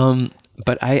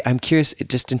 But I'm curious,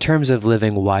 just in terms of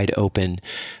living wide open,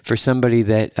 for somebody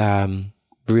that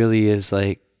really is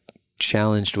like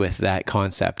challenged with that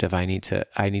concept of I need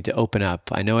to open up.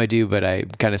 I know I do, but I'm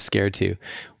kind of scared to.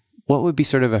 What would be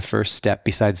sort of a first step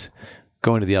besides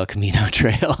going to the El Camino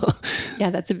Trail?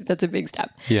 Yeah, that's a big step.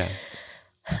 Yeah.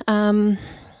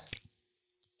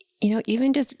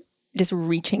 Even just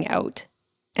reaching out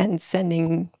and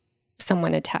sending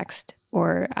someone a text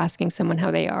or asking someone how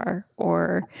they are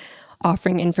or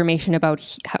offering information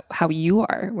about how you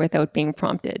are without being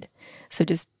prompted. So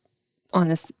just on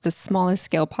the smallest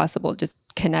scale possible, just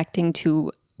connecting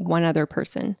to one other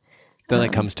person.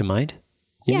 That comes to mind?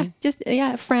 Just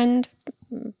a friend,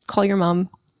 call your mom.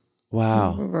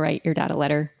 Wow. Write your dad a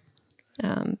letter.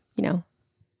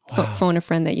 Phone a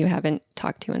friend that you haven't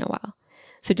talked to in a while.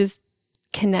 So just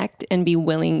connect and be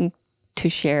willing to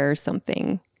share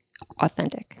something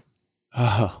authentic.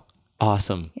 Oh,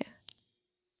 awesome. Yeah.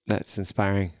 That's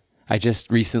inspiring. I just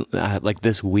recently, like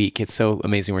this week, it's so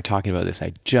amazing we're talking about this.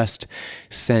 I just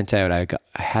sent out, I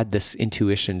had this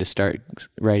intuition to start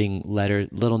writing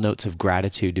little notes of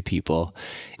gratitude to people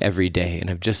every day. And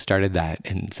I've just started that.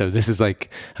 And so this is like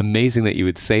amazing that you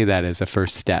would say that as a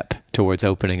first step towards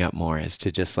opening up more, is to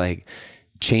just like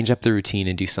change up the routine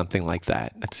and do something like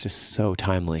that. That's just so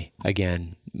timely.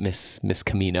 Again, Miss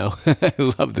Camino. I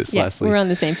love this, Leslie. We're on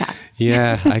the same path.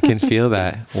 Yeah, I can feel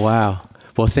that. Wow.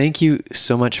 Well, thank you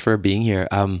so much for being here.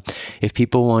 If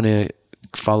people want to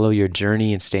follow your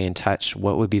journey and stay in touch,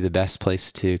 what would be the best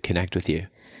place to connect with you?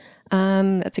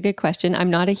 That's a good question. I'm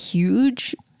not a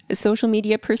huge social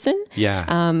media person. Yeah.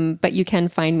 But you can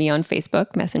find me on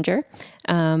Facebook Messenger.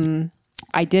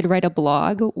 I did write a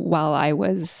blog while I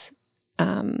was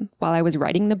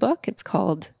writing the book. It's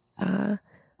called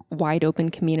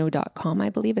wideopencamino.com, I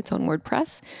believe. It's on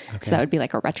WordPress. Okay. So that would be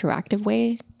like a retroactive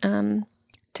way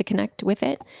to connect with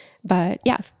it. But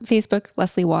yeah, Facebook,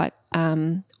 Leslie Watt,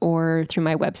 or through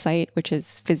my website, which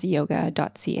is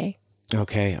physiyoga.ca.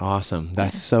 Okay, awesome.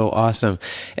 That's so awesome.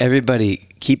 Everybody,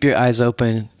 keep your eyes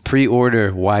open.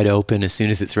 Pre-order Wide Open as soon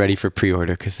as it's ready for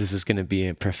pre-order, because this is going to be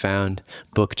a profound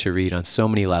book to read on so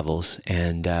many levels.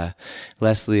 And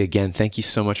Leslie, again, thank you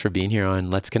so much for being here on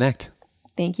Let's Connect.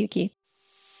 Thank you, Keith.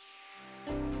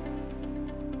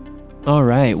 All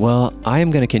right. Well, I am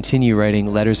going to continue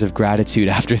writing letters of gratitude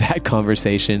after that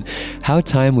conversation. How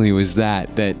timely was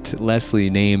that Leslie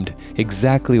named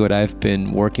exactly what I've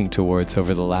been working towards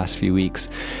over the last few weeks.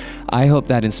 I hope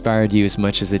that inspired you as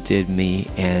much as it did me.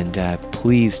 And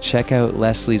please check out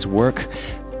Leslie's work.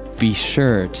 Be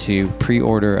sure to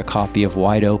pre-order a copy of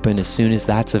Wide Open as soon as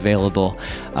that's available.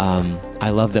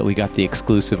 I love that we got the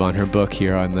exclusive on her book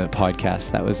here on the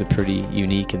podcast. That was a pretty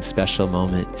unique and special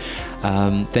moment.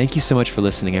 Thank you so much for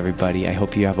listening, everybody. I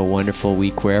hope you have a wonderful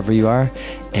week wherever you are.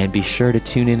 And be sure to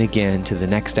tune in again to the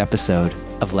next episode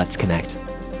of Let's Connect.